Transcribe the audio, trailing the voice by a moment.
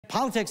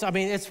politics, I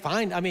mean, it's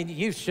fine. I mean,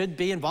 you should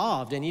be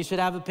involved and you should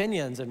have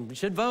opinions and you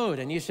should vote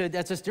and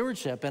that's a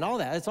stewardship and all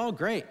that. It's all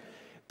great.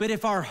 But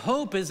if our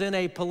hope is in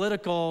a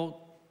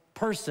political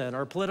person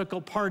or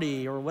political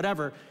party or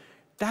whatever,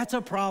 that's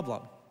a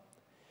problem.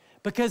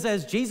 Because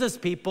as Jesus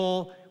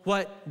people,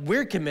 what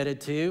we're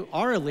committed to,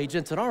 our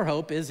allegiance and our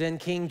hope is in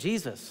King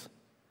Jesus,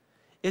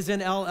 is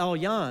in El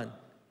Elyon.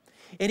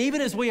 And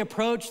even as we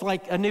approach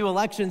like a new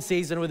election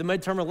season with the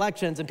midterm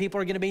elections and people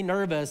are gonna be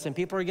nervous and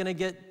people are gonna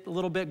get a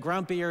little bit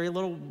grumpy or a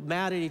little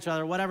mad at each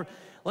other or whatever,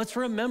 let's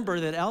remember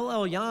that El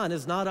Elyon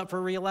is not up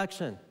for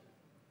re-election.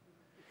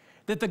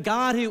 That the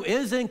God who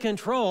is in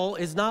control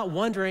is not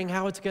wondering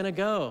how it's gonna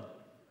go.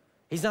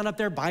 He's not up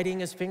there biting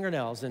his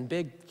fingernails and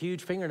big,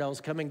 huge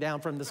fingernails coming down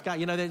from the sky.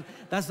 You know,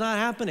 that's not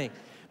happening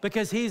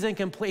because he's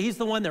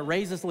the one that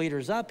raises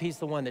leaders up. He's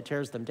the one that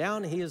tears them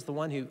down. He is the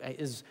one who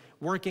is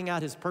working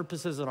out his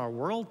purposes in our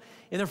world.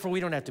 And therefore, we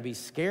don't have to be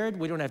scared.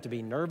 We don't have to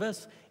be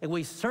nervous. And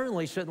we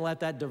certainly shouldn't let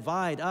that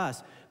divide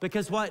us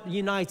because what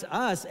unites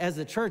us as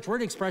the church, we're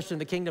an expression of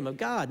the kingdom of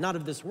God, not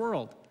of this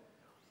world.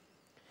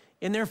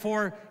 And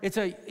therefore,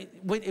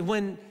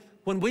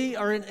 when we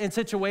are in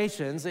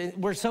situations,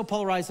 we're so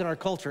polarized in our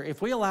culture,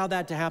 if we allow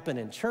that to happen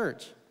in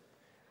church,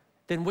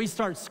 then we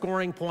start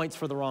scoring points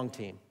for the wrong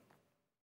team.